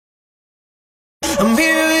I'm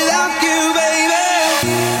here without you, baby.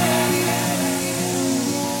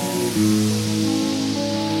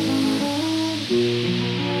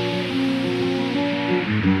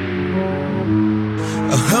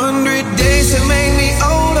 100 days have made me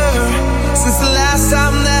older since the last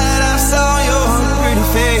time that I saw your pretty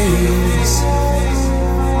face.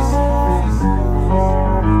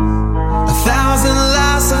 1,000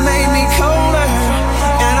 lives have made me colder,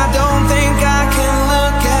 and I don't think I can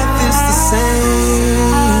look at this the same.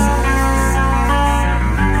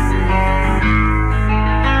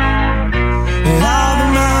 And all the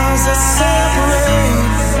miles that separate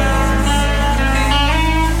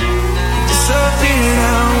disappear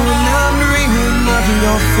now when I'm dreaming of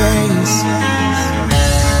your face.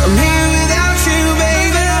 I'm here without you,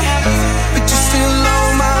 baby, but you're still on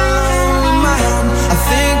my lonely mind. I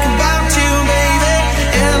think about you, baby,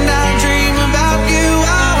 and I dream about you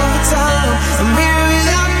all the time. I'm here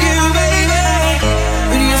without you, baby,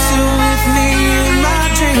 but you're still with me in my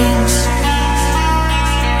dreams.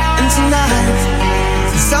 And tonight,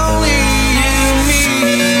 it's only you and me.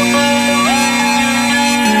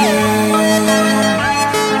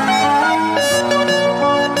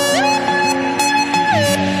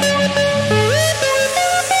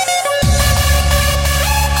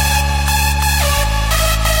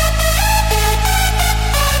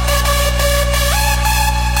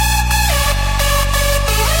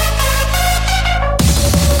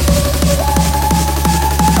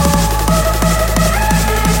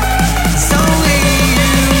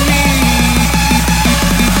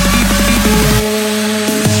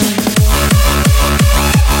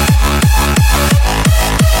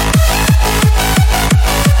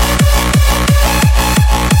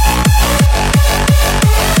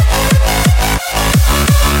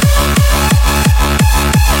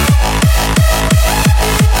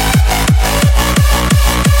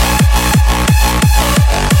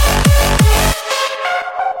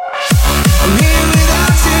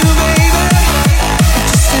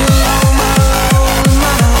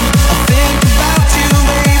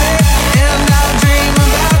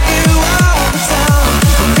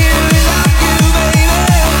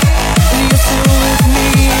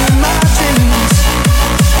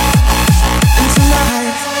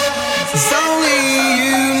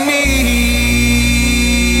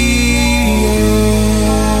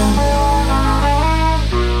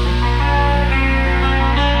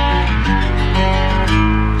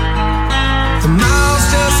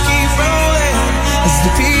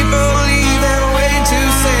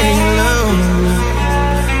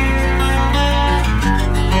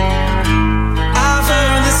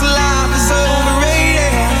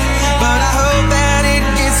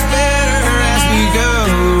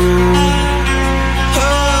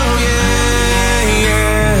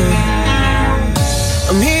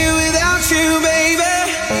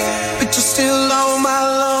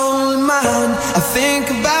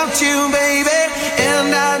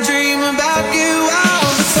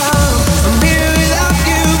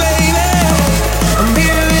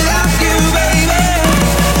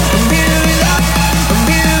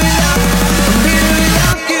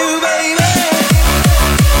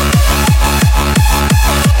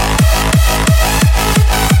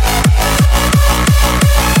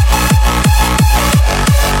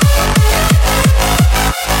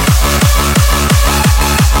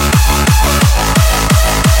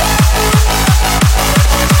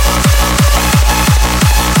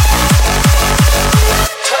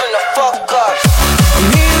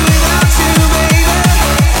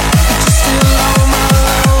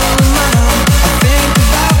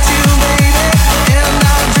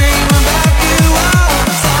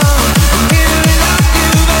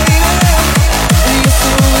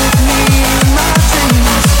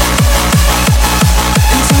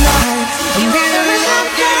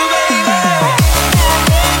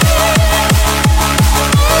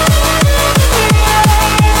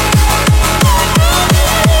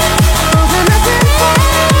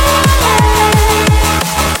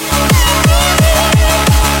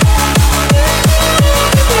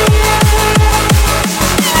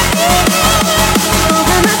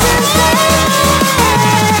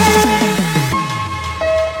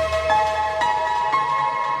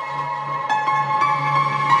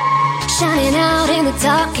 Shining out in the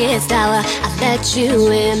darkest hour, I let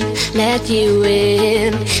you in.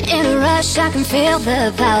 In a rush, I can feel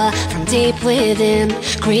the power from deep within,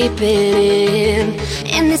 creeping in.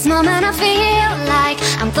 In this moment, I feel like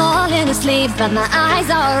I'm falling asleep, but my eyes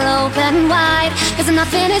are open wide, 'cause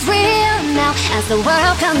nothing is real now as the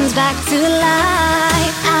world comes back to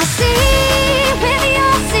life. I see with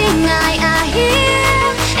your seeing eye, I hear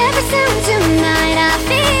every sound tonight, I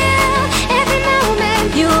feel every moment.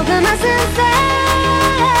 You open my senses.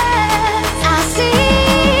 I see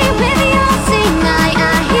with your seeing eye. I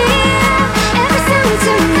hear every sound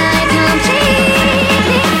tonight.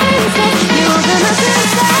 Completely fantastic. You open my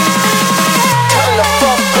senses. Turn the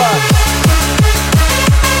fuck up.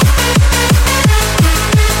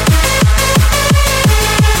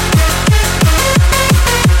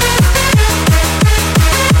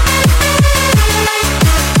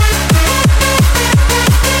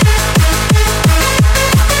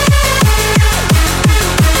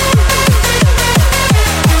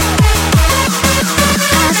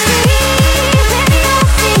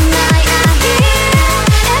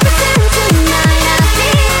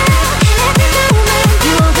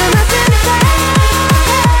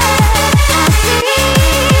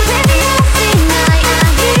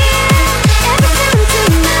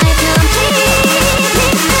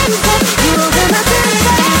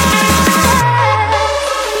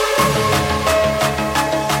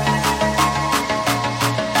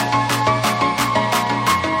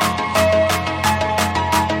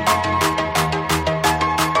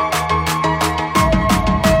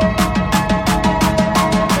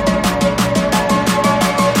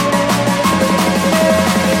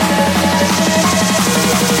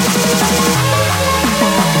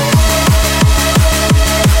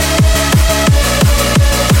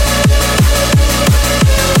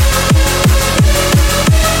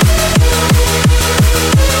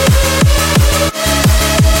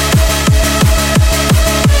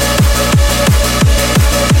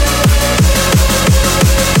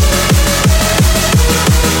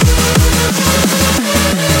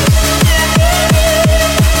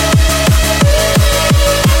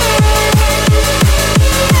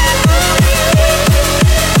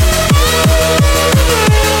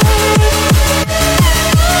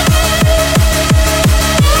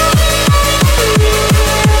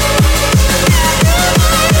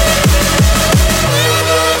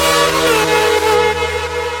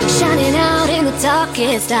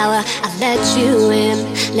 darkest hour, I let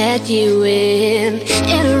you in.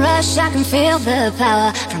 In a rush, I can feel the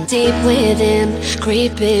power from deep within,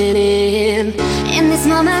 creeping in. In this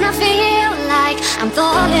moment, I feel like I'm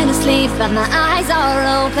falling asleep, but my eyes are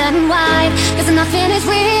open wide, 'cause nothing is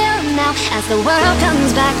real now as the world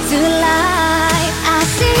comes back to life. I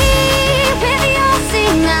see with your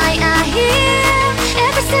seeing eye, I hear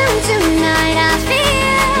every sound tonight. I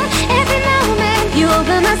feel every moment you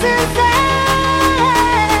open my senses.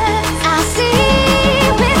 I see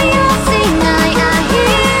with your seeing eye, I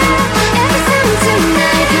hear every sound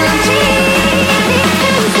tonight. Completely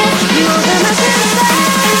fantastic. You open my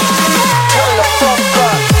senses. Turn the fuck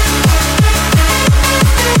up.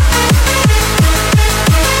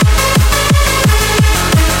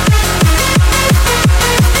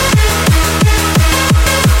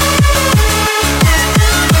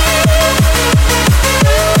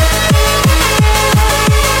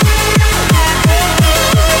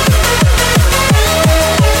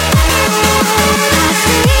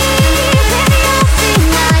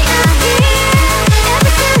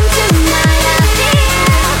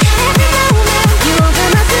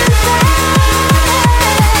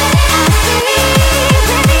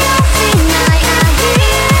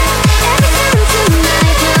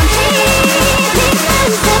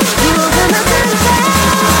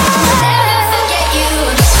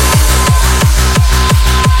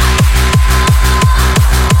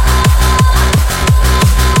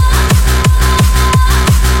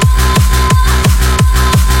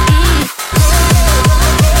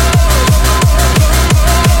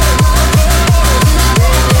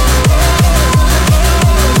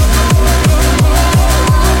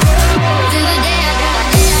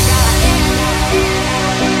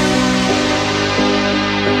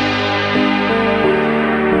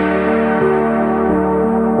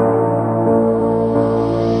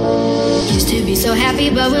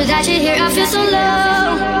 But without you here, I feel so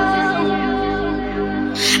low.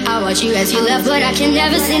 I watch you as you left, but I can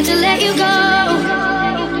never seem to let you go.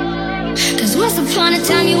 'Cause once upon a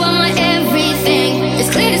time, you were my everything. It's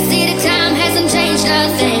clear to see that time hasn't changed a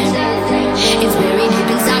thing. It's buried deep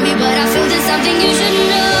inside me, but I feel there's something you should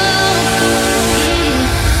know.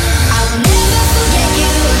 I will never forget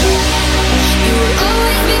you. You will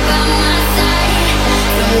always be by my side.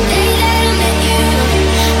 From the day that I met you,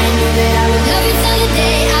 I knew that I would love you till the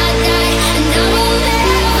day I die. And I will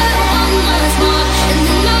never want much more. And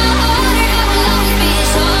in my heart I will always be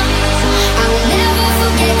sure. I will never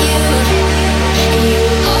forget you. And you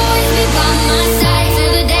will always be by my side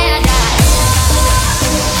till the day I die.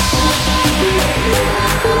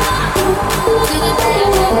 Till the day I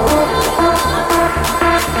die.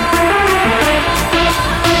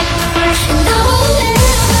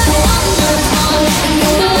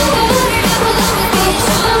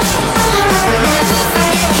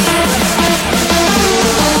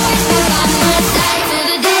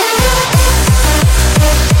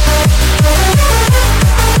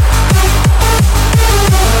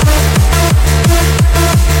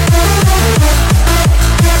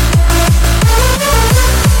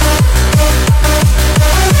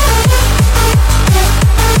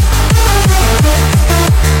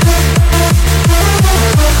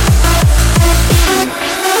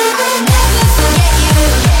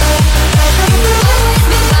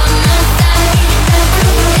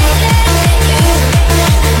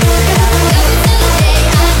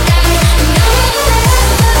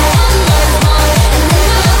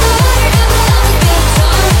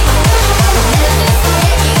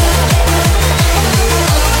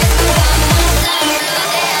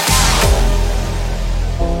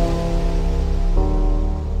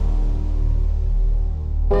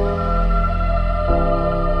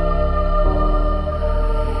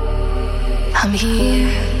 I'm here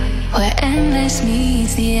where endless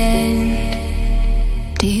meets the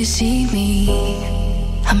end. Do you see me?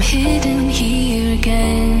 I'm hidden here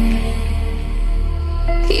again.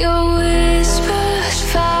 Your whispers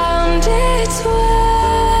found its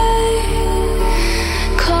way,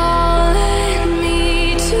 calling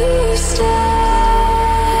me to stay.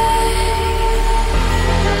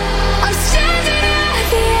 I'm standing at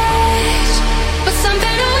the edge, but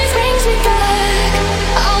something always brings me back.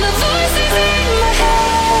 All the voices in my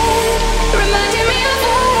head reminding me of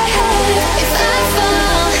what I had. If I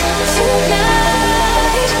fall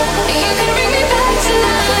tonight, you can bring me back to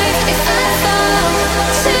life. If I fall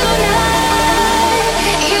tonight,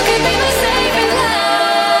 you can be my saving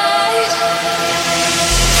light.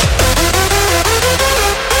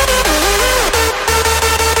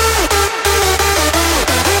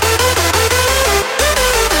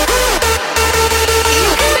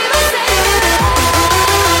 You can be my saving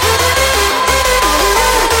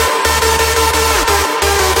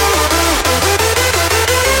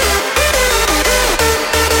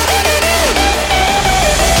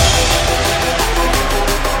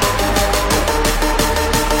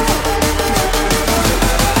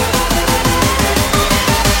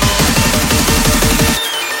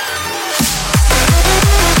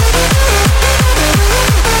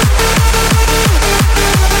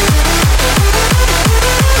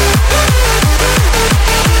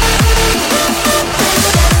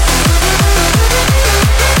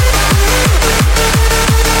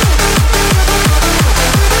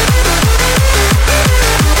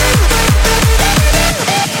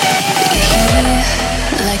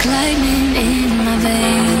like lightning in my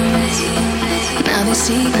veins. Now they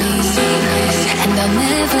see me, and I'll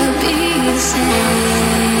never be the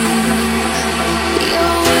same.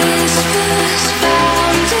 Your whispers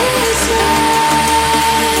found its way,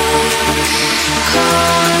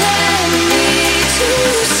 calling me to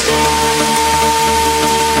stay.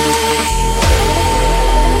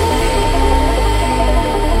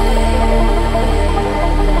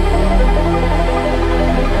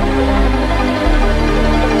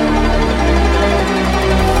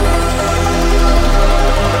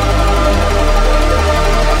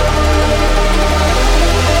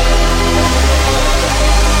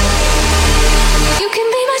 You can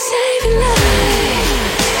be my saving light.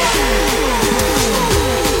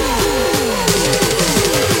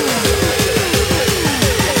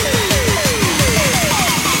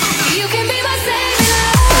 You can be my saving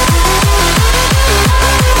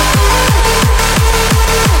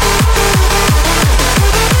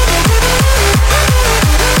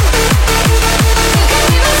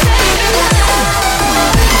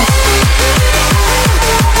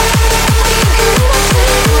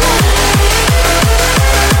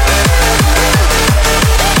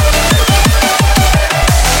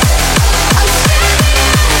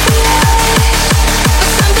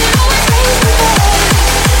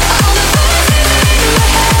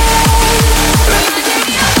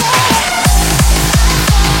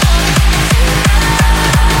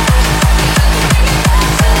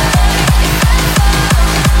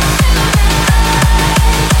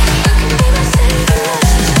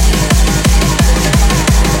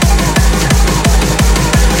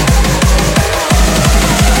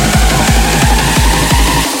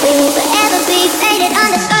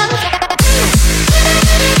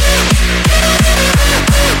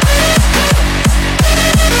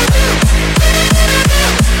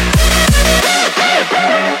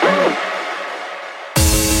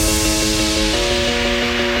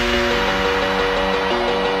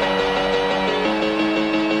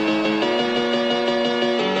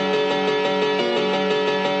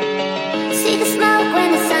see the smoke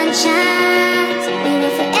when the sun shines. We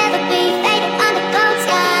will forever be faded on the cold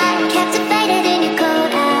sky, captivated in your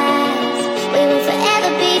cold eyes. We will forever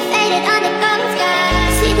be faded on the cold sky.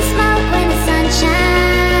 See the smoke when the sun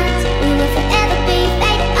shines. We will forever be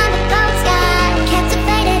faded on the cold sky,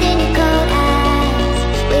 captivated in your cold eyes.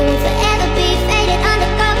 We will forever be faded on the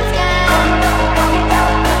cold sky.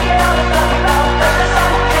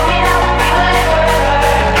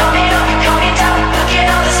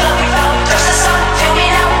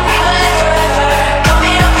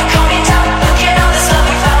 Coming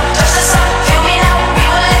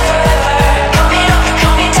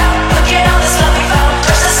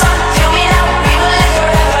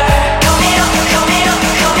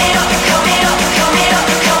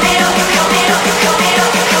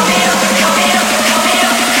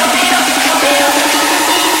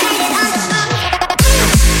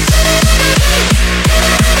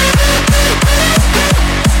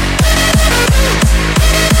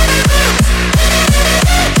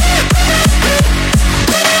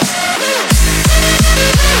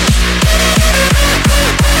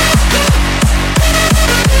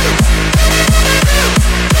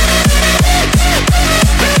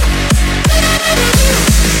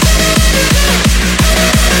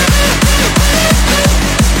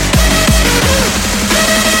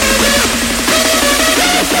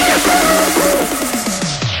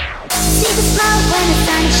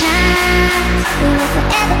We will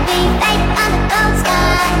forever be faded on the cold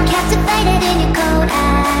sky, captivated in your cold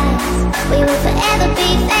eyes. We will forever be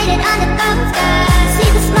faded on the cold sky. See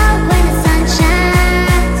the smoke when the sun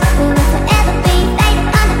shines. We will forever be faded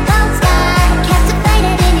on the cold sky,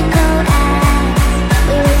 captivated in your cold eyes.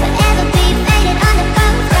 We will forever be faded on the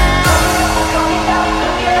cold sky.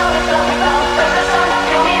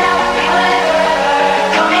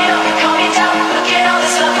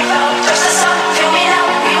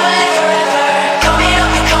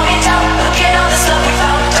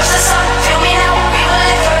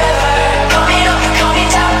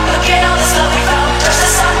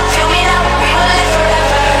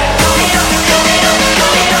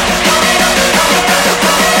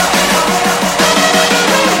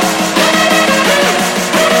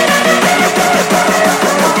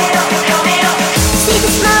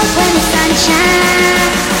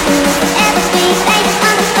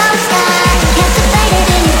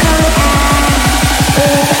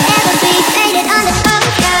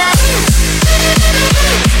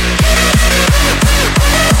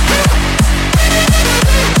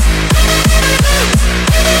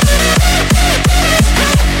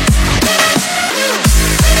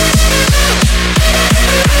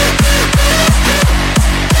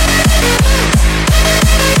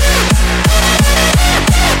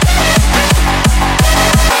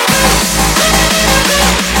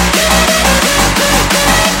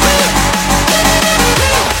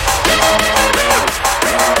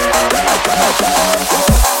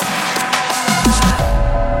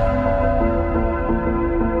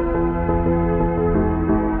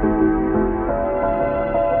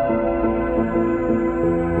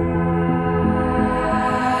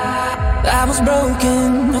 I was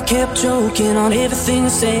broken, I kept joking on everything I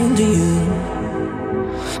said to you.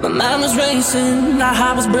 My mind was racing, my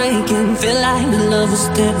heart was breaking, felt like the love was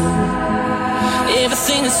devil.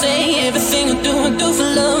 Everything I say, everything I do for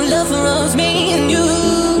love, love for us, me and you.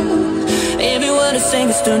 Every word I sang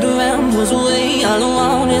is turned around, was away, all I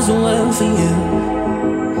want is a world for you.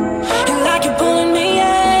 And like you're pulling me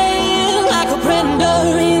in, like a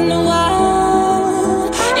predator in the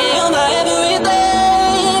wild. Yeah, you're my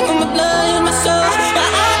everything, my blood and my soul, my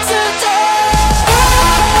oxygen.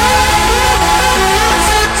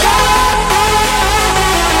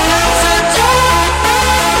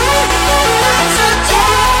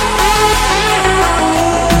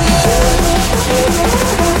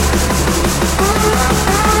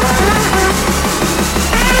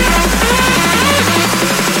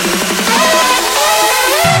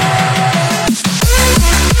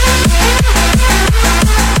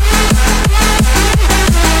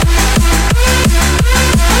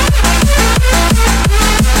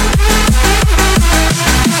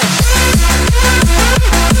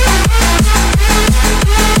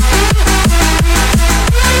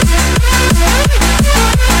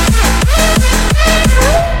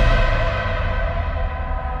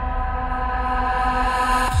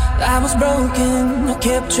 I was broken, I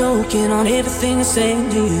kept choking on everything I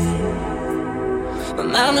said to you. My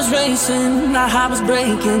mind was racing, my heart was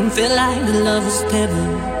breaking, felt like the love was devil.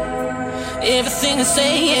 Everything I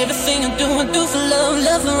say, everything I do for love,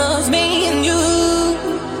 love for us, me and you.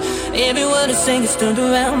 Every word I sang is turned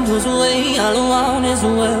around, pulls away, all I want is a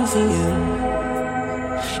world for you.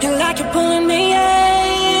 And like you're pulling me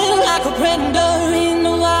in, like a predator in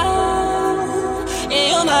the wild. Yeah,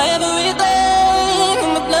 you're my everything,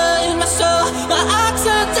 my blood and my soul, my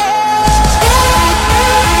oxygen.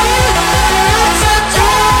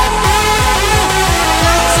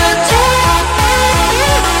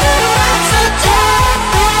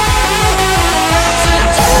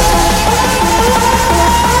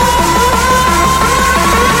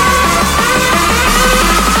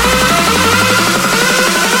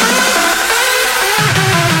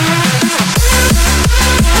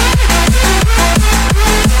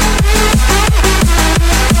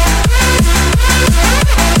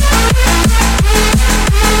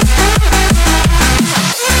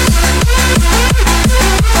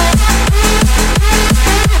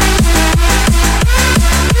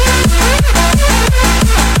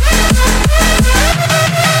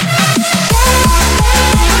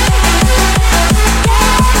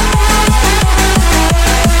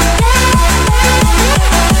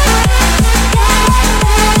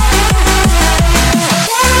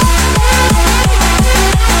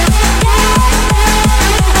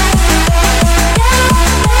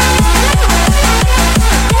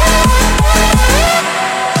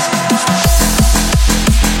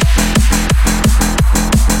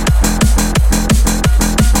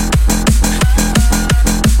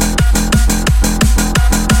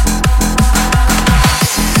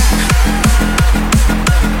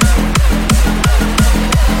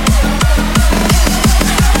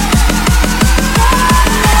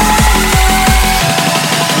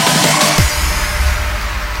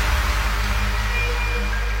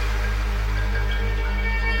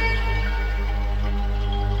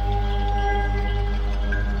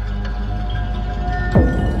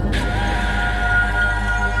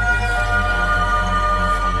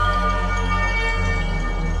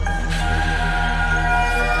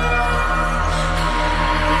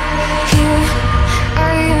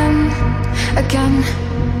 again,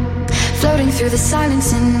 floating through the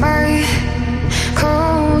silence in my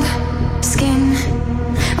cold skin.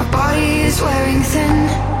 My body is wearing thin.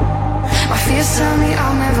 My fears tell me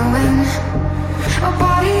I'll never win. My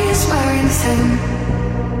body is wearing thin.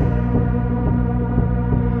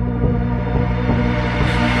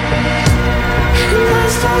 And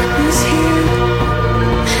there's darkness here,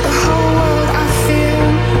 the whole world I feel.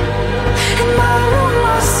 In my room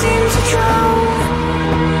I seem to drown,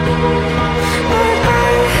 but I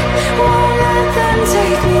won't let them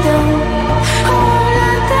take me down. I won't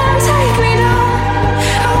let them take me down.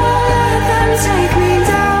 I won't let them take me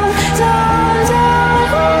down, down, down.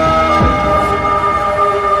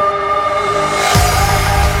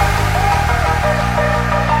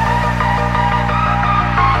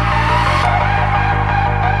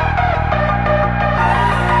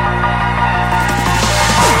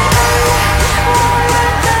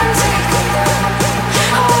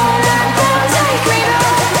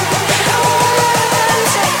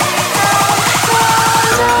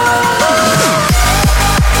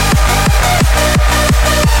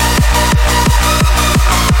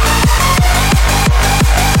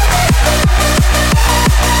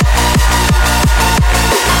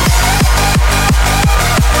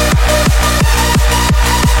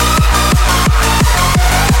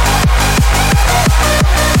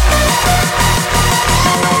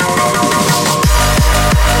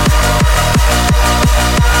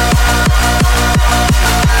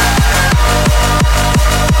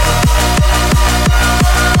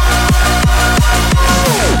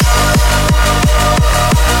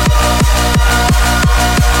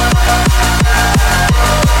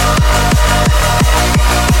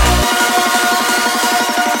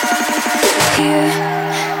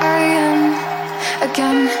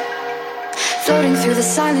 Floating through the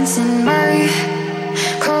silence in my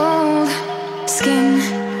cold skin.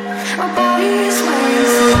 My body is wearing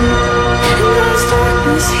thin, and there's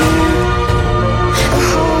darkness here, the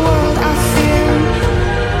whole world I fear.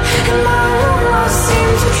 In my room I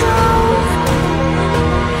seem to drown,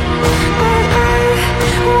 but I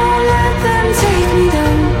won't let them take me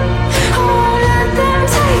down. I won't let them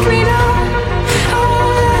take me down. I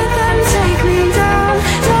won't let them take me down,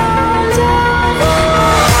 down, down.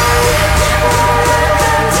 I won't let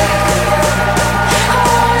them take me down. I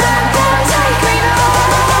won't let them take me down.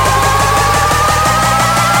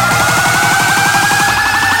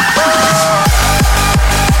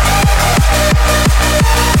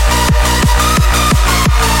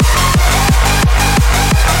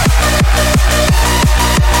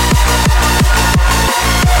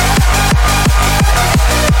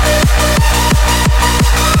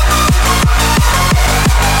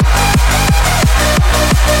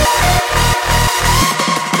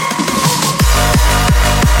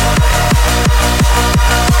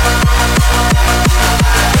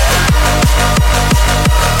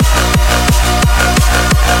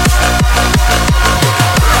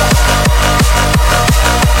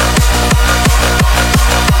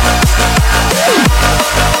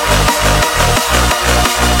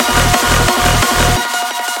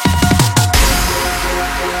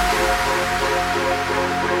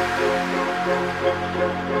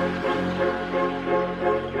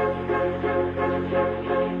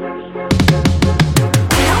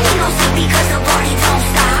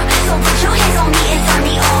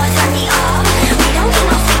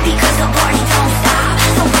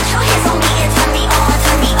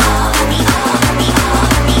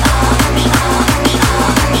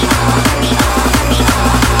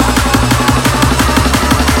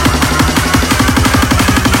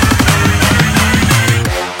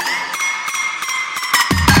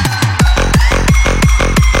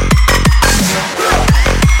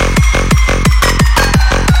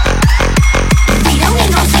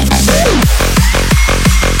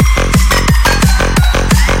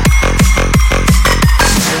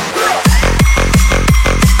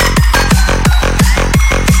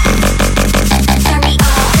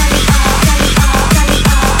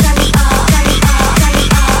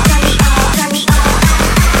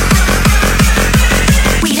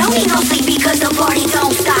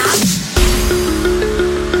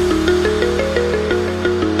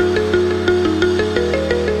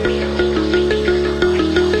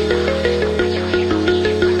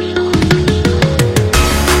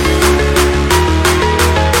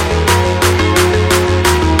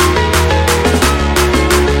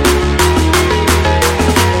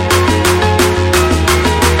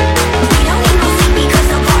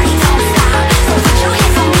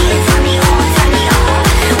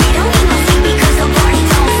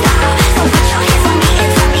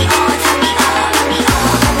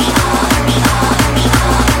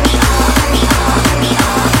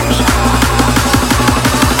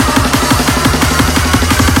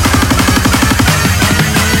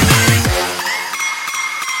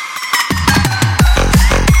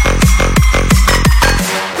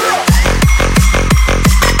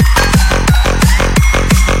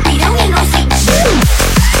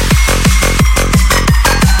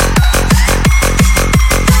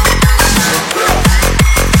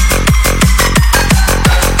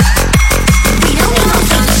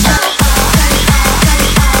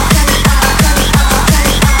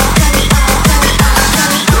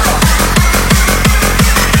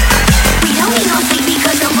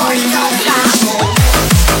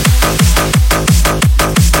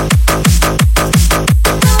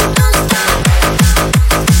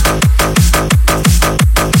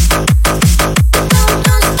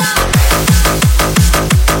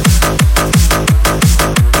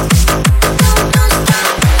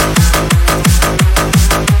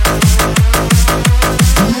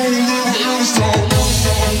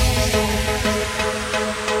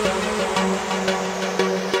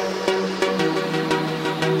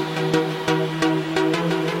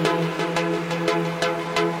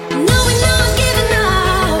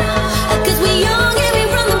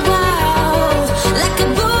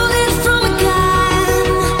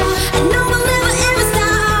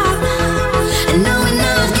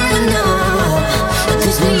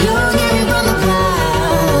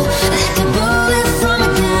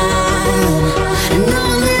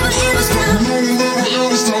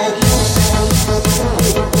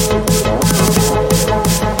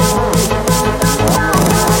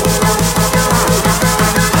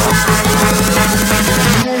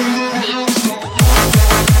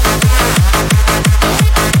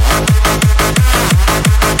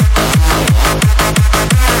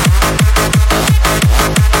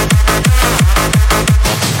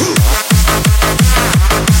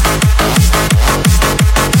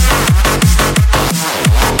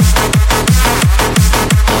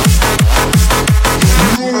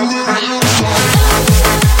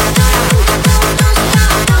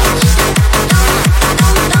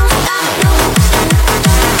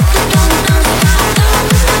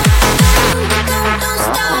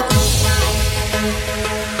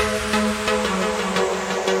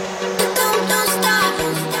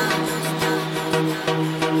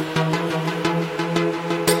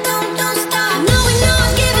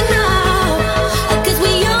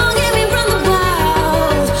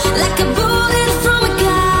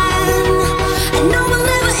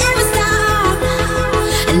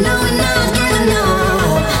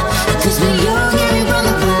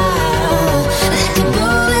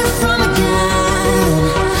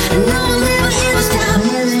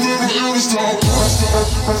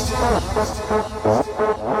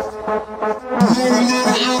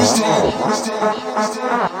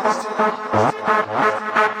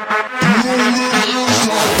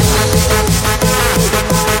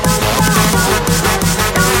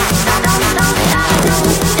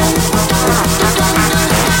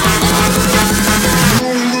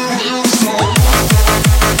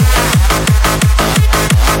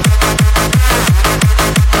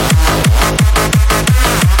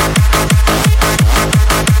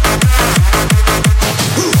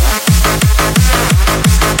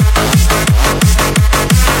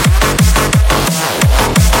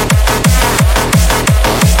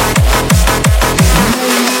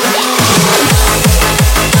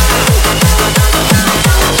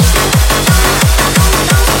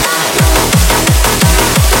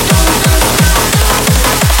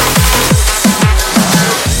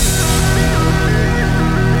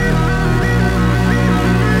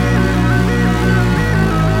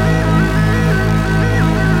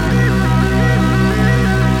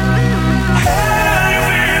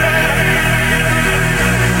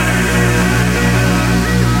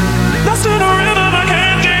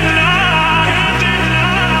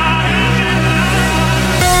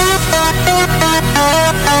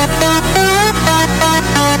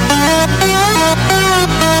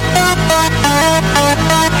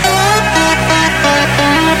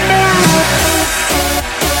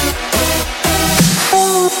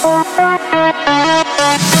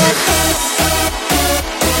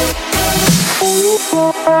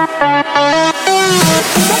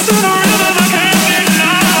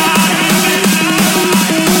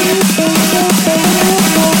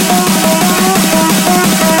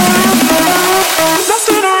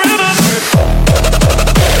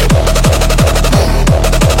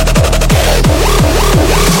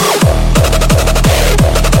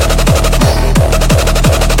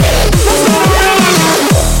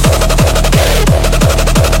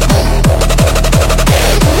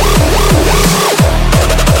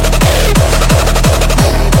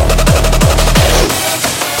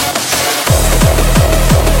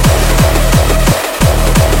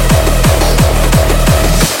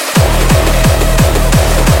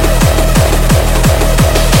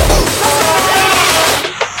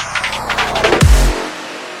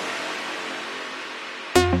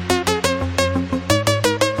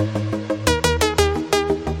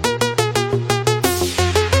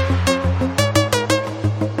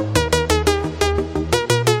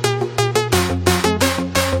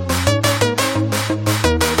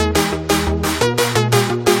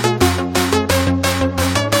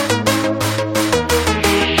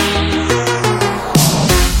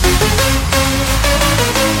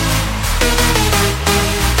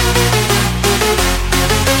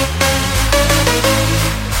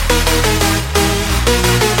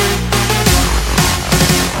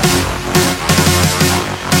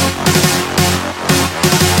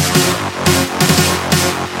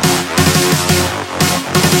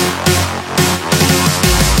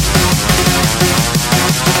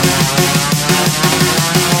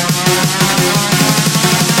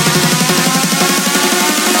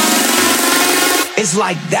 It's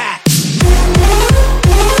like that.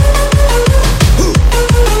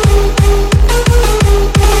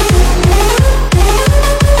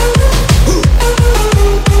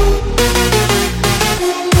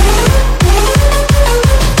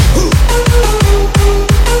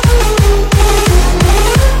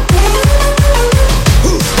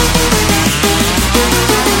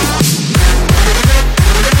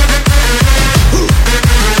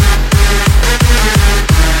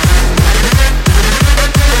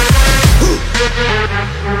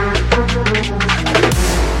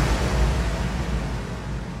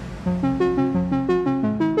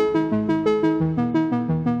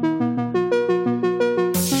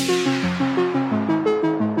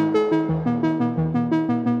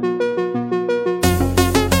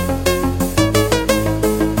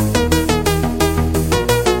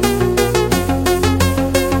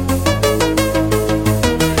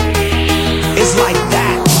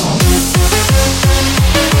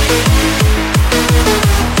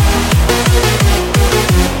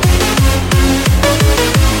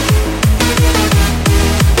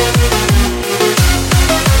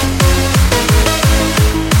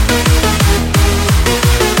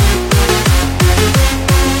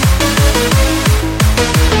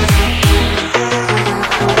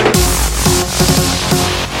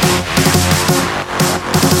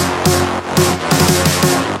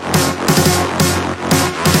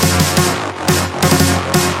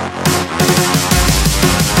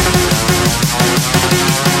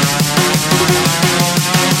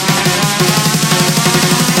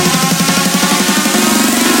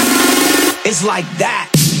 like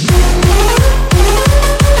that.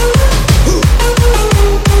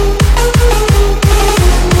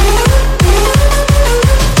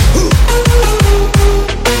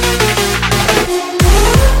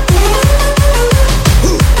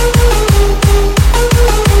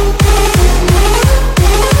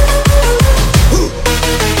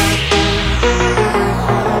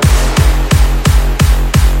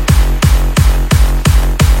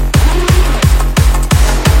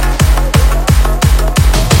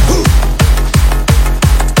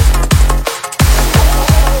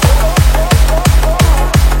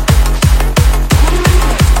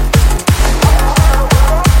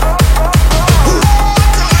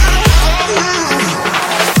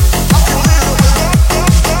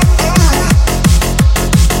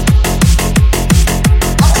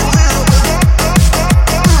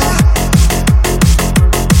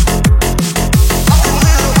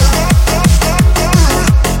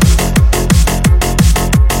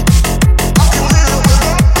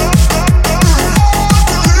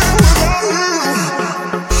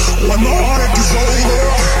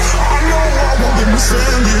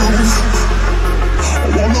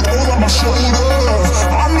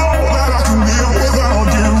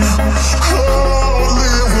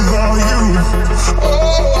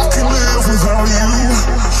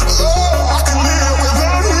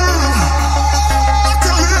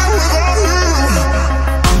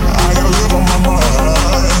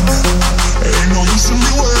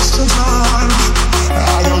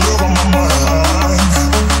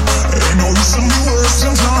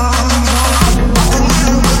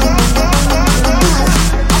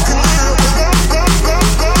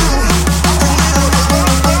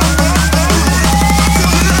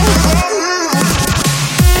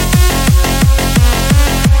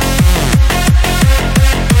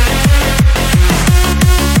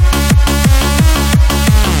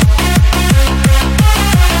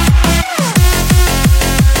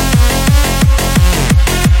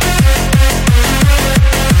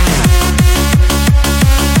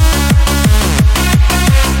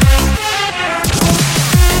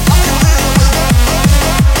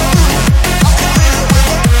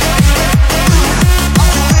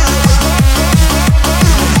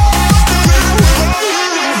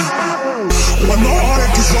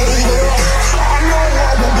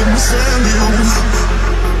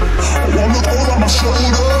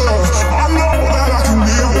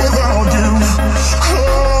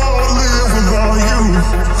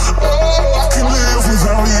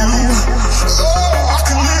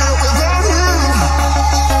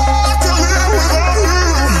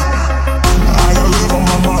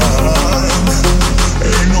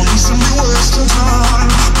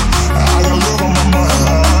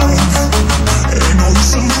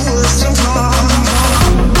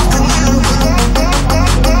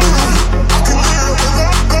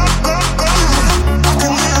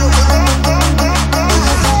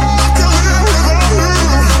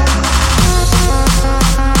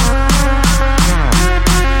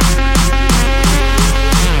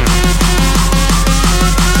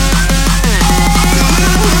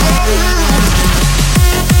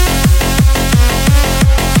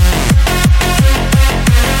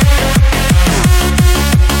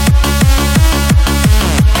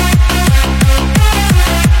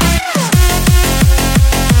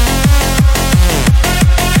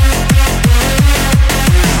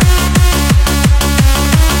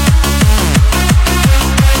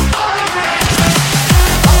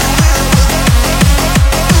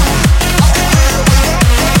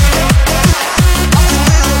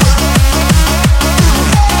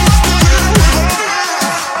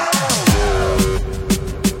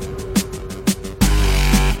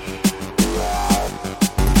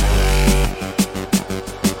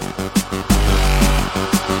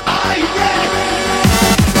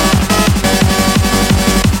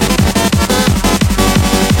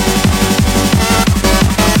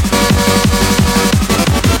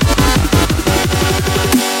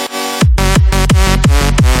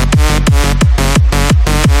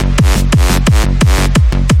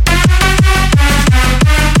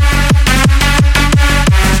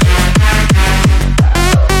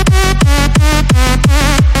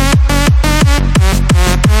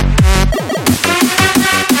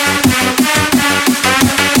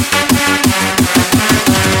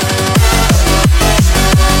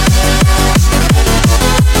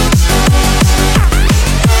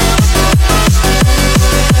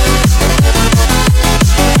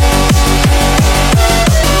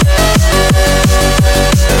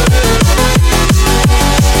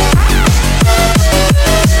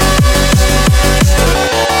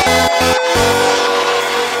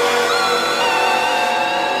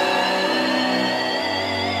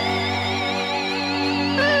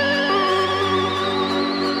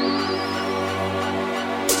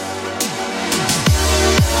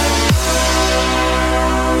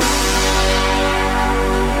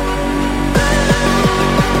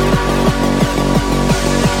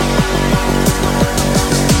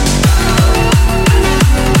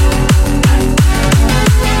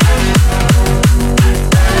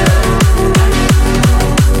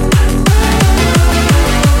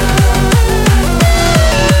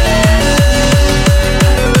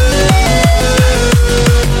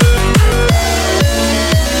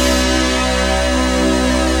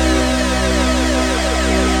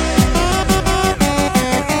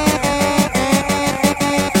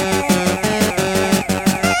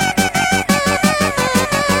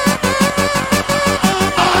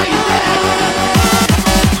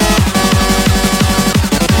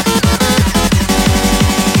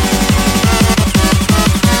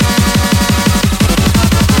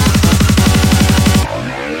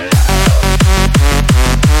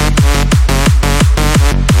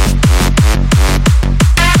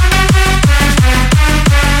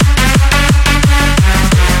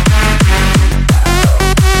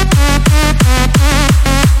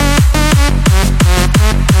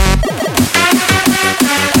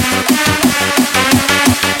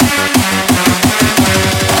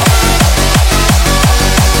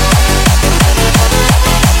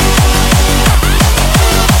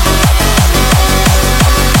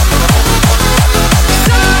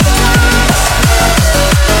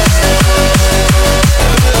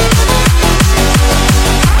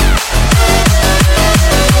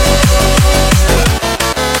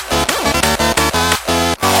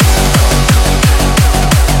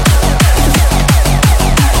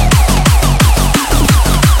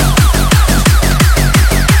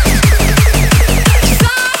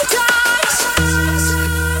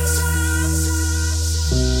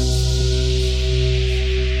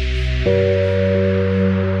 Every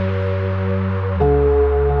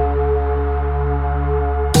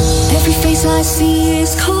face I see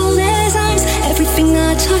is cold as ice. Everything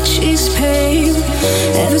I touch is pale.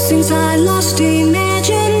 Ever since I lost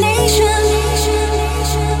imagination,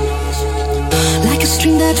 like a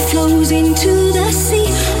stream that flows into the sea,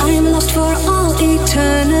 I am lost for all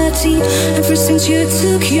eternity. Ever since you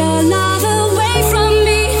took your love away from me.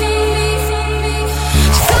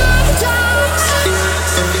 Sometimes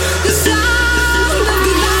the sound of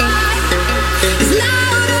goodbye is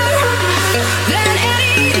louder than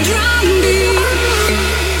any drum beat.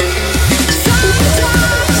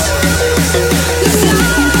 Sometimes the sound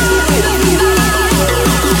of goodbye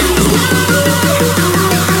is louder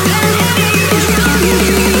than any drum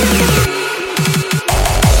beat.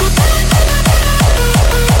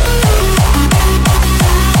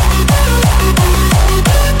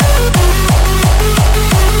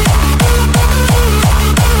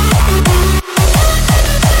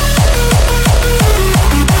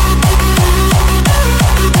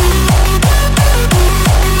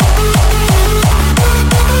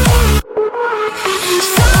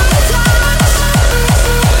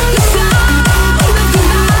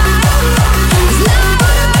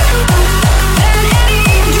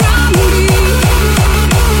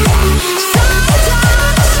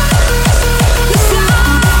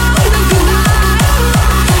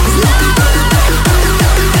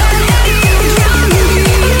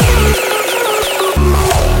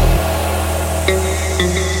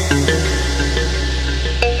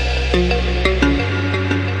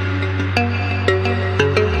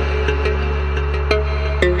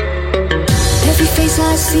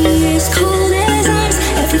 I see is cold as ice.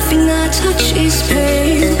 Everything I touch is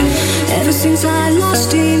pale. Ever since I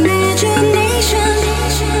lost imagination,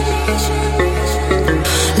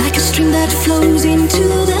 like a stream that flows into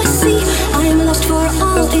the sea, I am lost for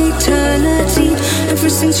all eternity. Ever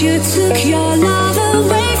since you took your love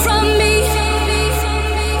away from me.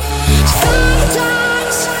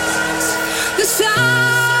 Sometimes the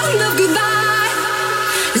sound of goodbye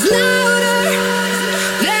is louder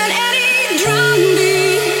than any drum beat.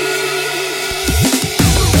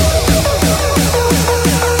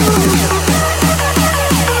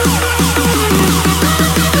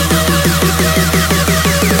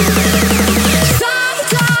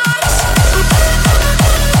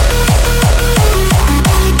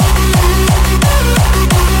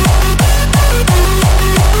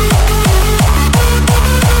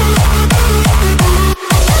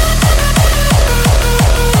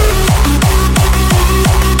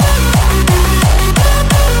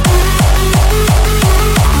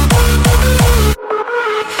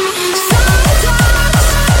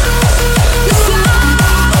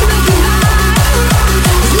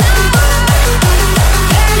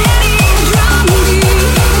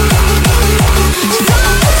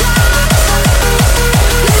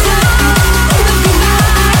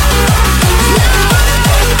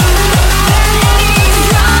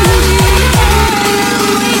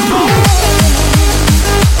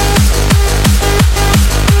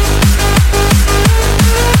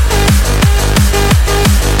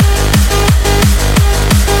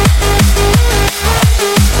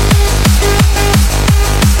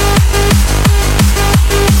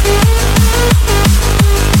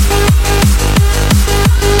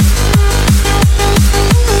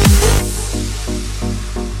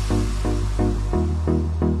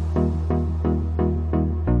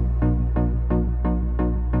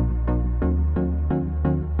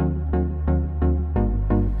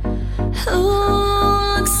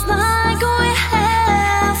 Looks like we're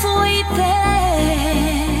halfway there.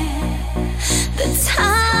 The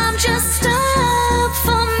time just stopped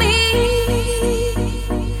for me.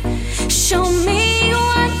 Show me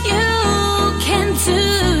what you can do,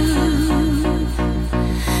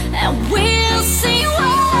 and we'll see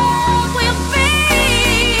what we'll be.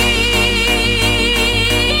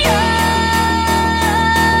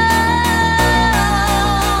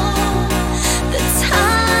 The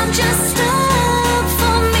time just stopped.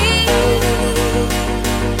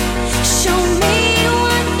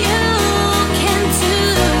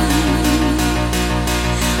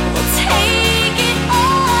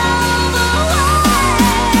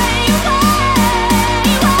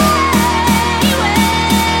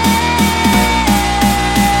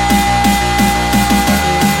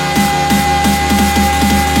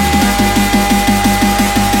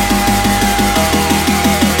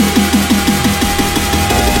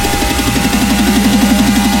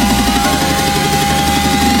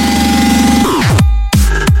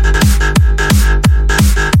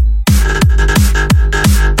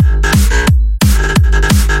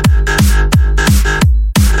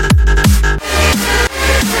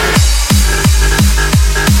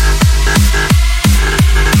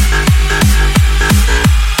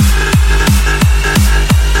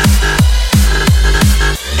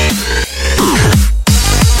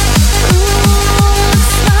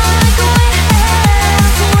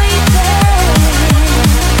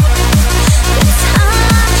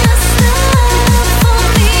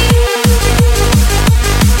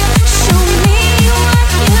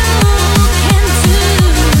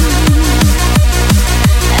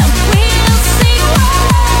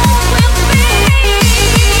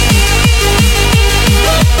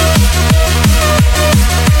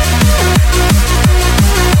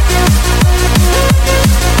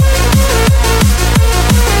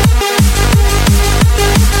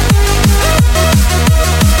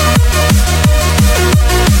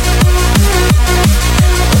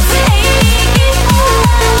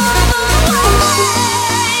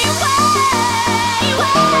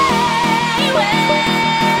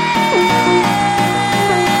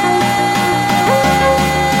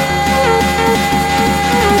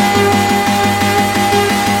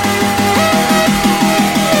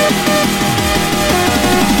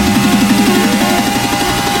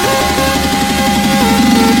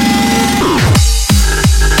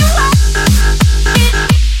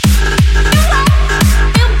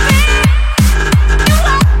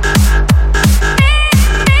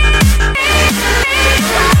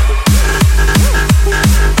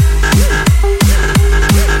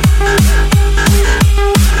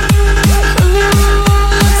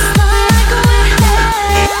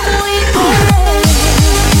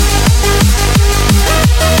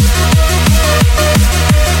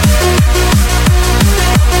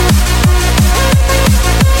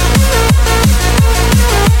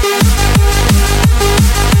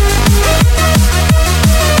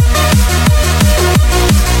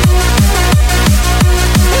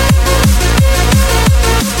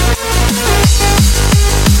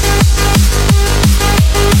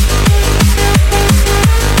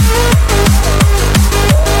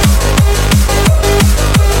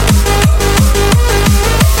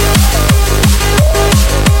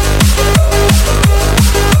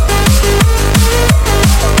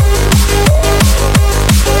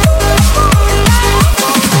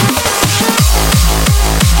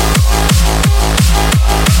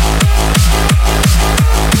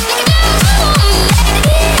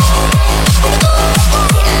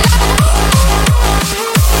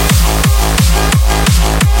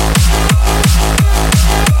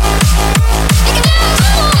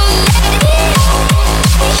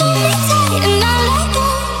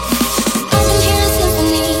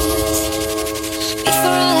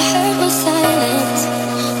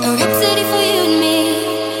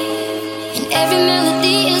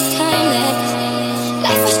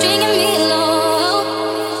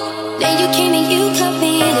 Then you came and you cut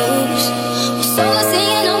me loose. Was solo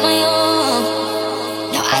singing on my own.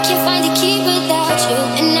 Now I can't find a key without you.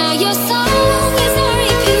 And now your song is on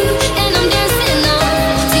repeat, and I'm dancing on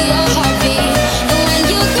to your heartbeat. And when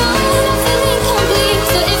you're gone, I feel incomplete.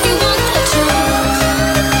 So if you want the truth,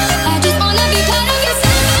 I just wanna be part of your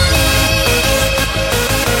symphony.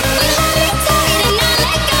 We hold me tight and not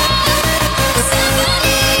let go.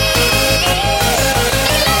 Symphony,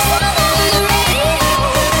 like love song on the radio.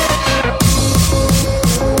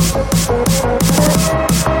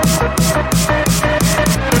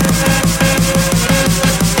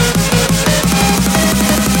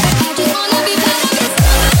 I just wanna be part of your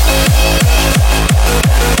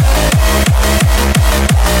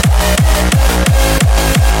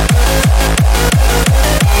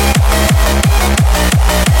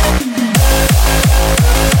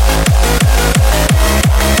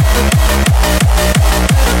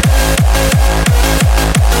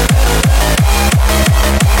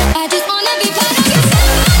I just wanna be part of your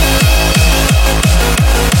symphony.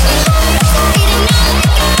 We hold me tight and not let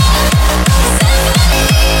go. Symphony,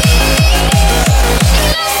 like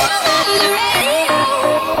love song on the radio.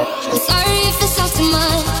 I'm sorry if it's all too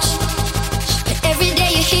much, but every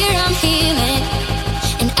day you're here, I'm healing.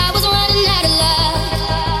 And I was running out of love.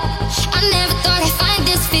 I never thought I'd find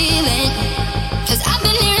this feeling. 'Cause I've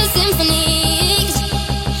been hearing symphonies.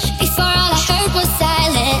 Before all I heard was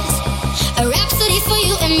silence. A rhapsody for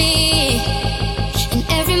you and me. And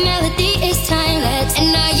every melody is timeless. And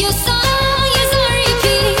now your song is on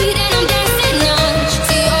repeat, and I'm dancing on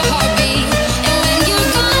to your heartbeat. And when you're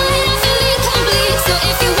gone, I feel incomplete. So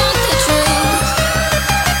if you want the truth,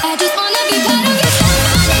 I just wanna be part of your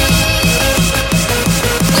symphony.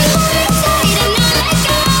 We hold me tight and not let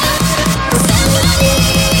go. Symphony,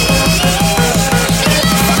 like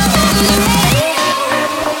love song on the radio.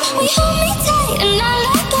 We hold me tight and not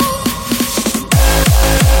let go.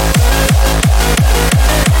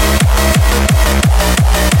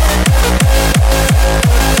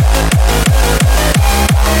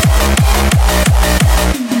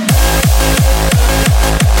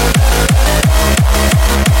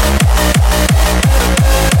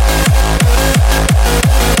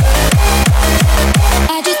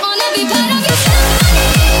 I just wanna be part of your symphony.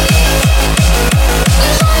 We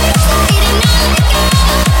hold me tight and not let go.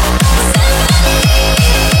 Symphony,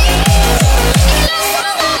 like love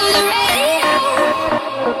song on the radio.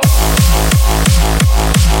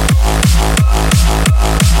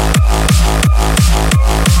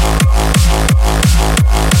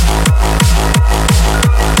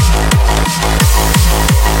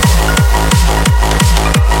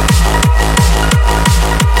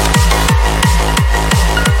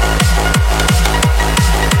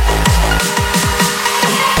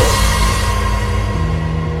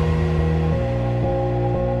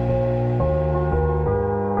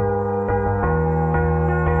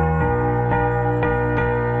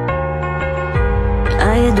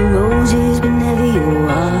 I had the roses, but never your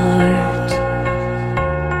heart.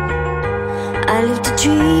 I lived a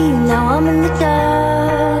dream, now I'm in the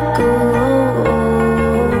dark. Oh,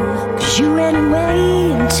 'cause you ran away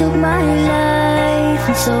and took my life,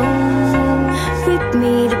 and so ripped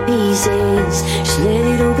me to pieces. Just let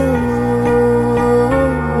it all go.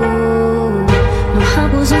 My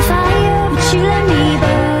heart was on fire, but you let me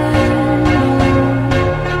burn.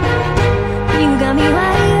 You got me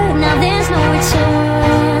wired, now there's no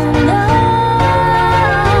return. No,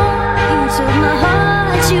 you took my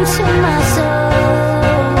heart, you took my soul.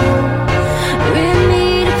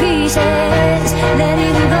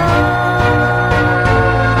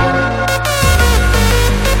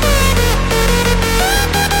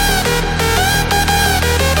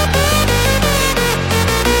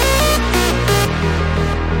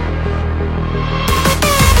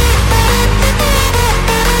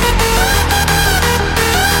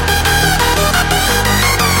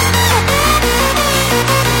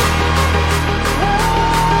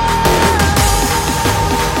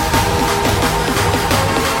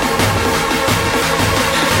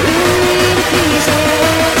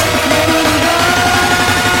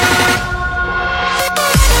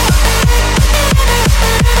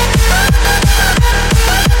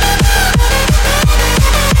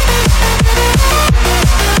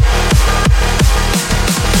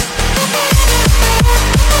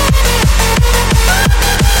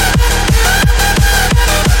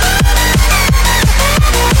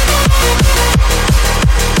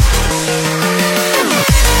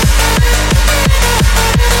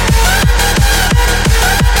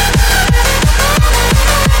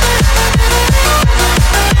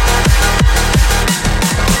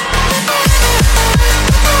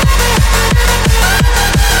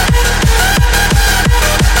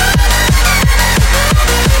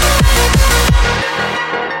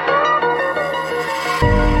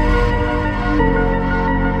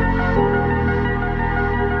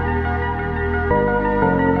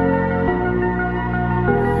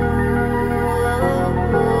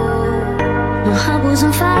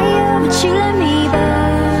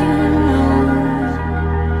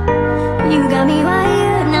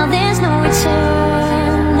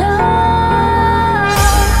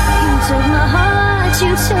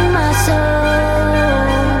 you took my soul,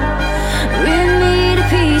 rip me to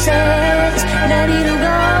pieces, let it all go.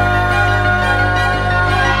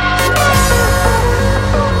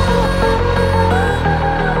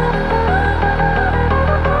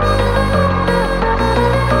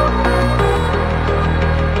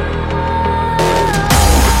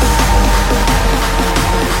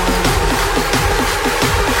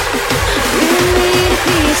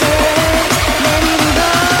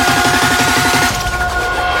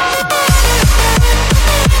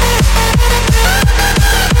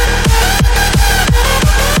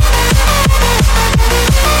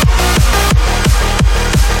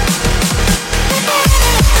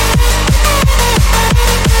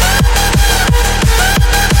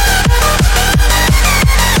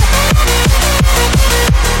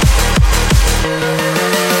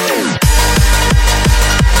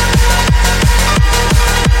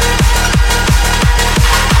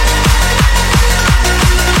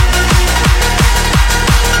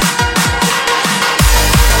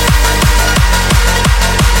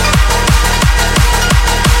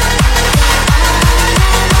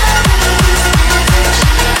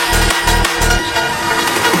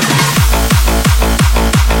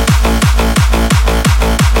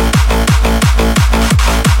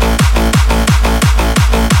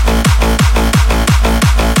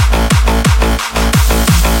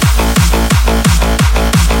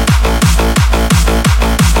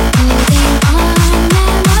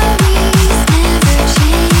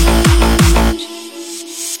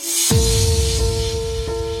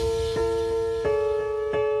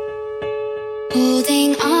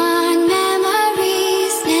 Holding on,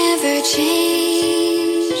 memories never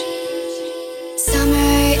change.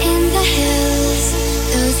 Summer in the hills,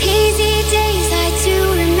 those hazy days I do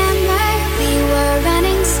remember. We were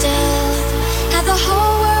running still, had the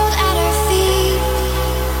whole world at our feet,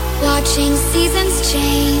 watching seasons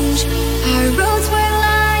change. Our roads were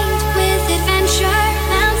lined with adventure,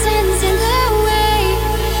 mountains in the way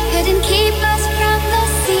couldn't keep us from the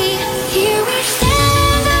sea. Here we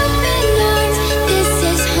stand, open arms. This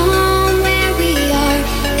is home where we are,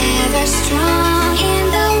 ever strong in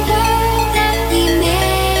the world that we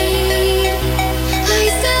made. I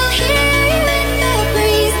still hear you in the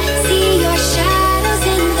breeze, see your shadows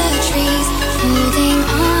in the trees. Holding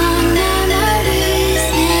on, memories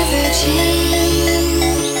never change.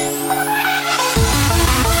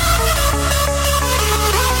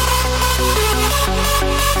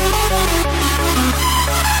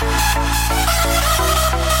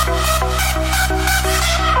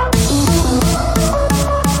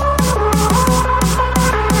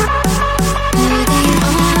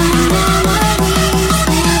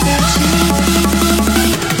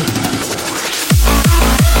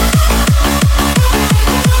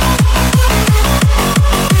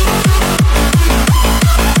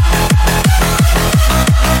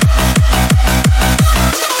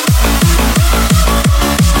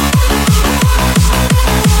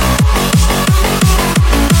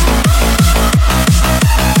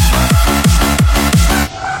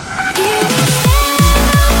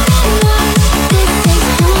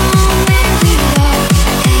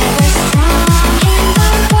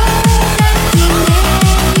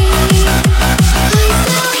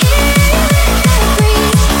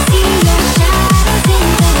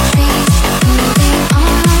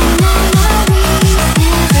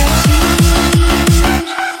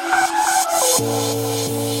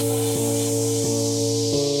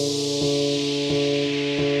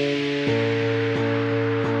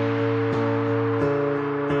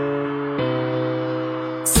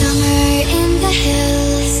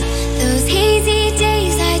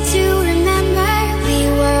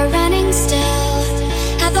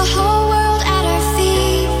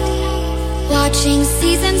 Watching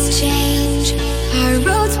seasons change, our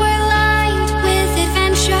roads were lined with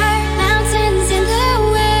adventure, mountains in the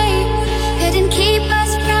way couldn't keep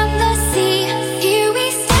us from the sea. Here we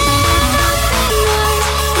stand, open arms.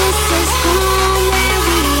 This is home where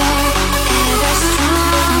we are, ever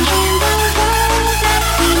strong in the world that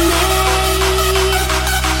we made.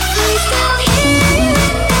 I still hear you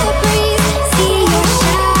in the breeze, see your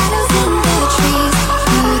shadows in the trees.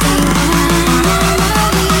 Holding on,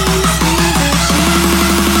 memories never change.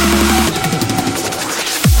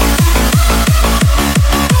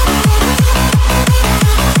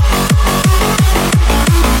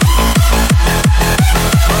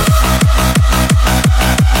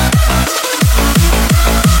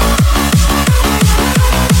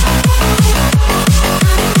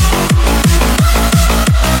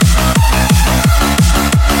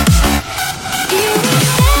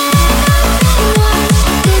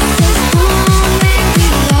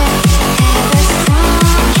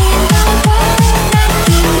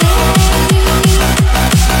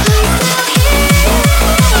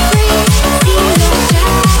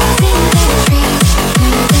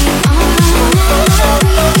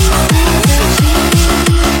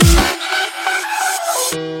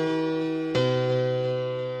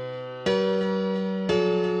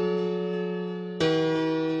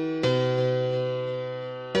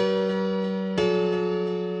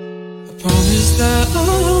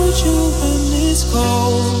 you when it's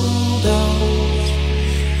cold out,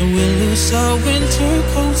 and we lose our winter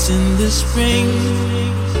coats in the spring.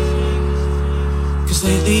 'Cause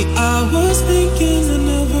lately I was thinking I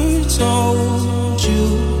never told you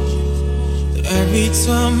that every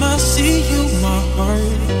time I see you my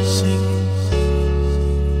heart sinks.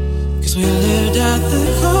 'Cause we lived at the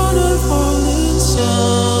corner falling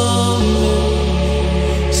summer,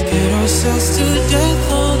 scared ourselves to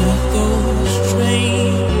death on a ghost train.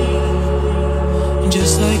 And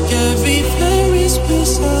just like every Ferris wheel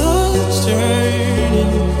starts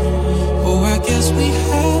turning, oh, I guess we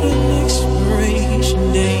had an expiration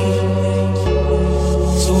date.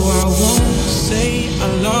 So I won't say I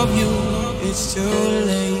love you, it's too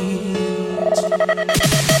late.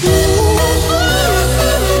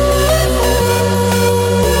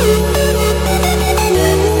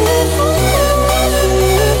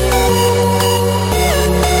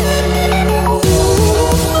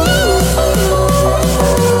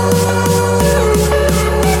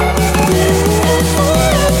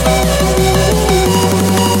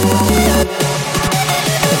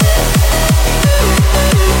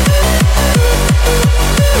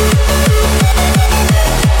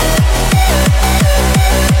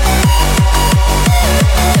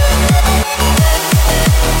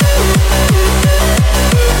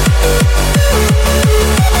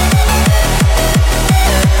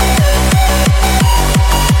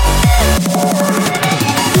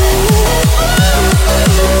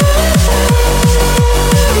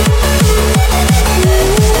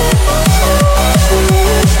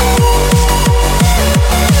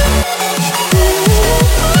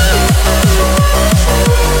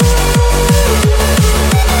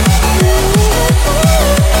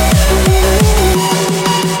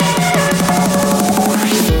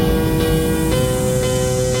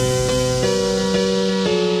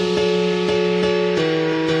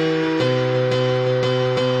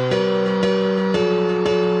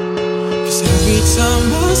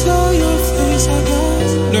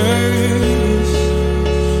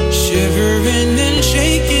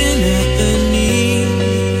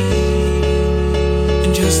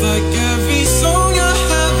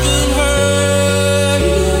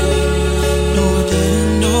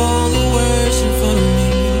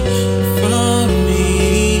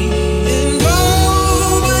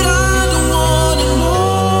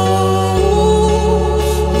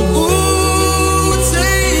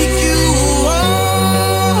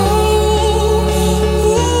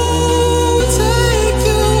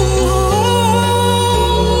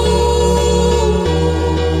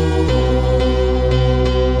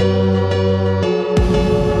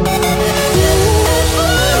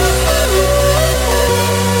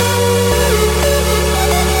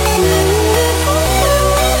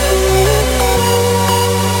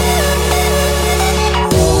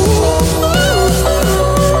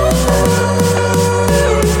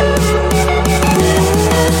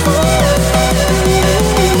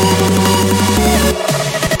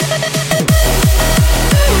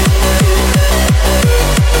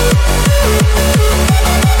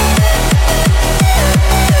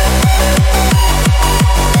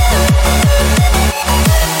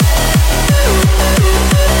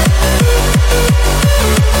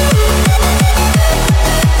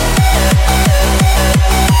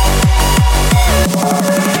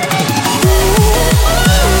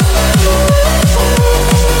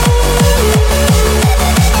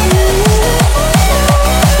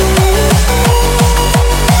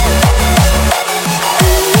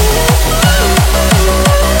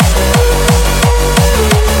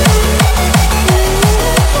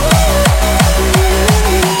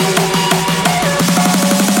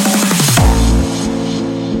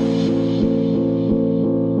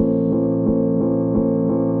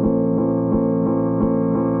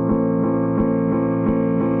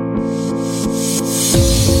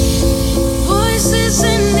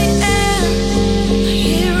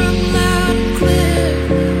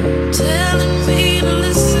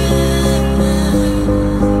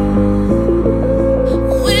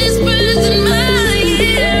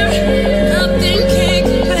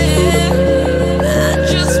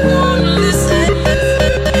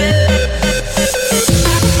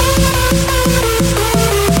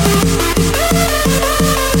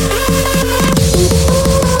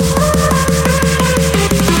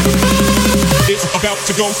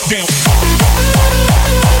 To go down.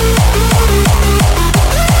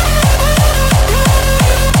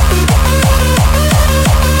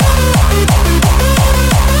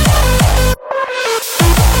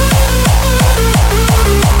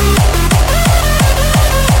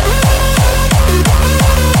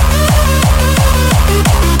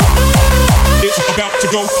 It's about to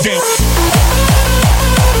go down.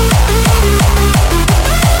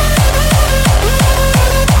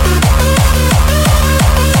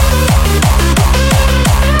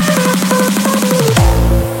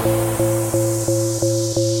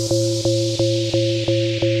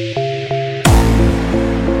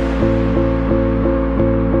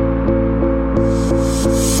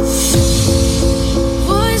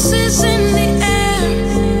 Voices in the air,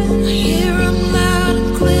 I hear 'em loud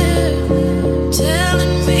and clear,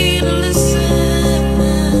 telling me to listen.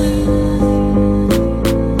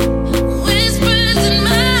 Whispers in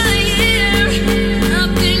my ear,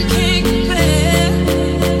 nothing can compare.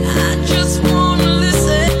 I just wanna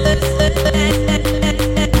listen.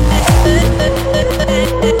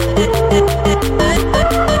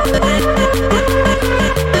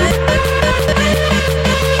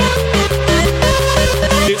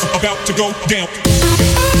 It's about to go down.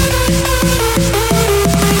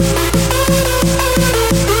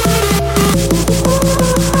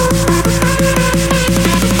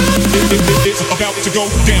 It's about to go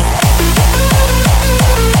down.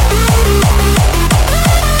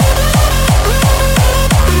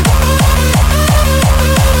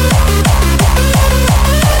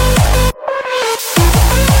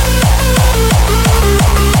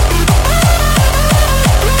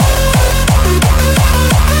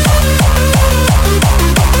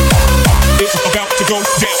 It's about to go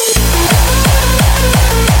down.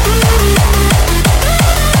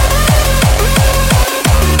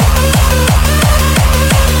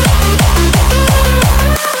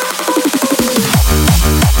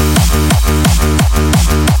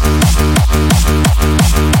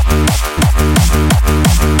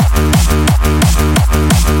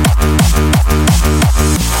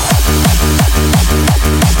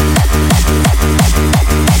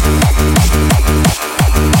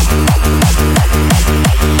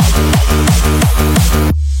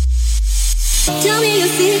 Tell me your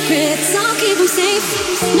secrets, I'll keep them safe.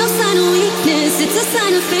 No sign of weakness, it's a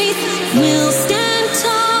sign of faith. We'll stand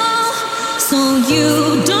tall, so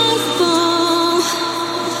you don't fall.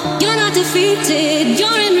 You're not defeated,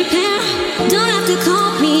 you're in repair. Don't have to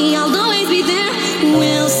call me, I'll always be there.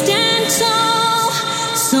 We'll stand tall,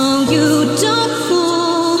 so you don't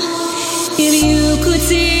fall. If you could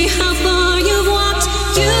see how far you've walked,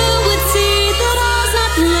 you would see that all's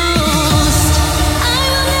not lost. I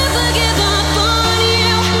will never give up on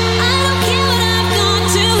you. I don't care what I've got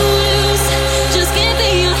to lose. Just give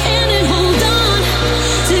me your hand and hold on.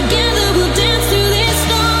 Together we'll dance through this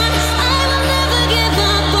storm. I will never give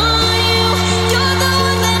up on you. You're the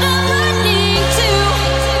one that I'm running to.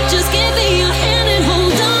 Just give me your hand and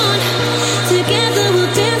hold on. Together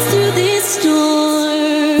we'll dance through this storm.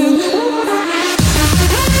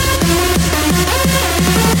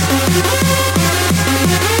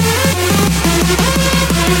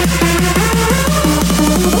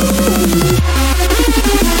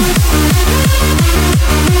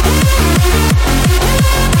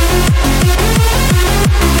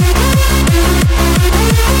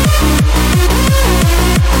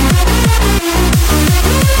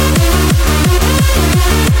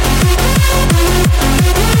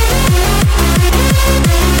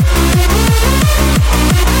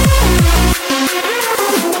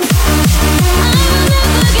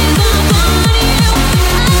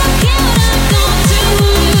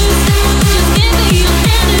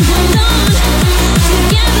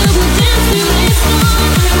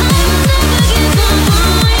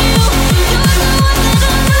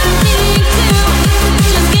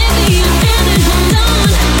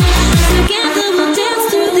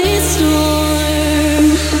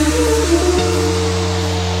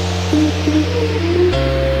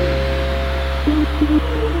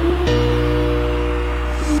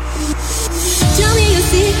 Tell me your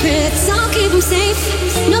secrets, I'll keep them safe.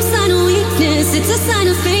 No sign of weakness, it's a sign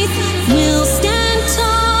of faith. We'll stand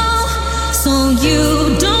tall, so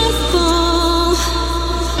you don't fall.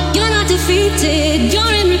 You're not defeated,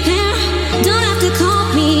 you're in repair. Don't have to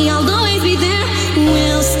call me, I'll always be there.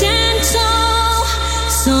 We'll stand tall,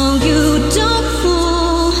 so you don't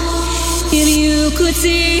fall. If you could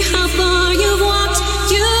see how far you've walked,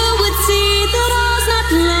 you would see that all's not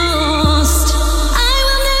lost. I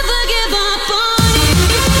will never give up on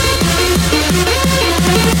you.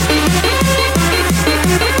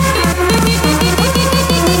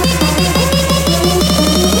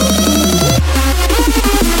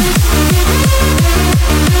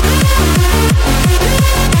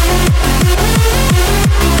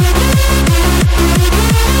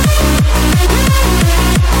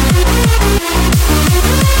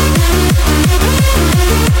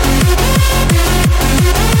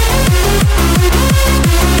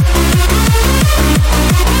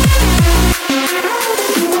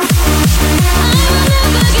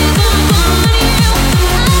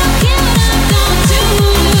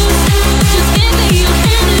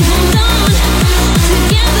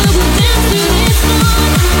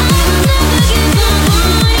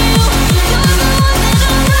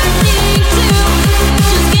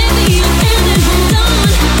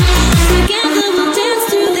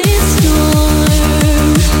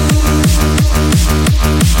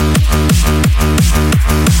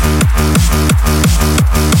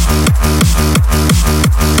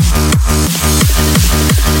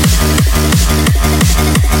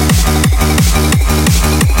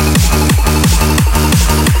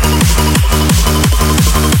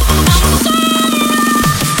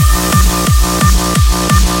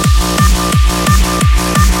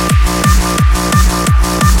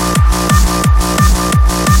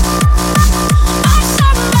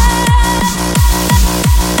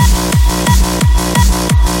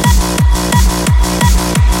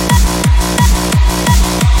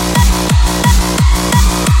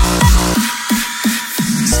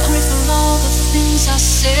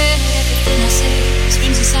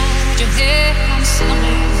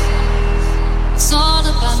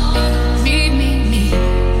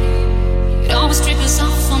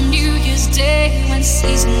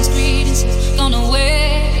 season's greetings have gone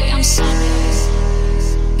away. I'm sorry.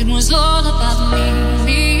 It was all about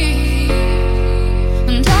me.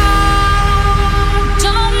 And I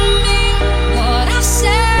don't mean what I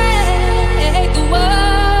say. The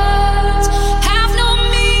words have no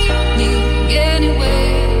meaning anyway.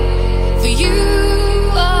 For you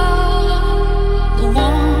are the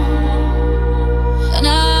one, and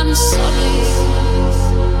I'm sorry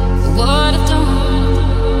for what I've done.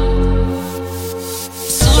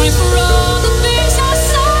 Sorry for all the things I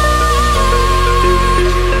said.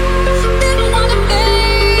 Didn't want to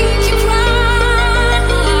make you cry.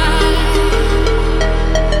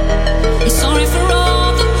 I'm sorry for all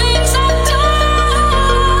the things I've done.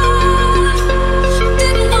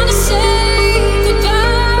 Didn't want to say goodbye.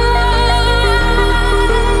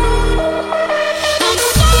 I'm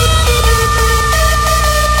sorry.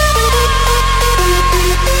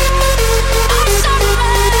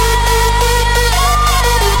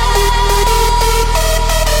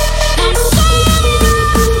 I'm sorry.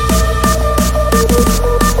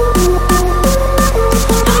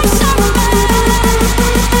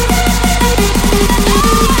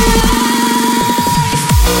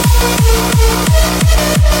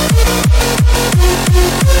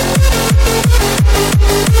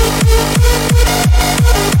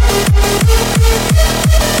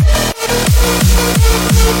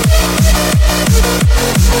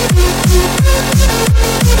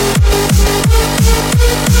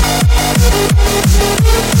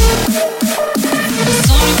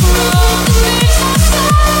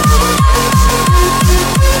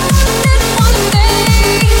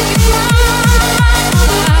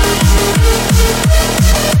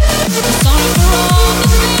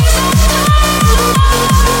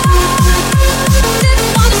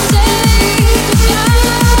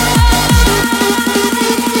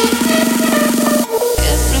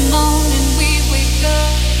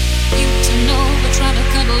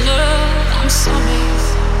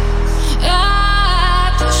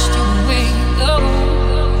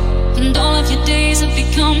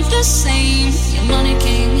 The same, your money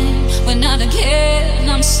came in, went out again.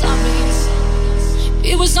 I'm sorry,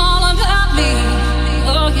 it was all about me.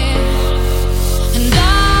 Oh yeah.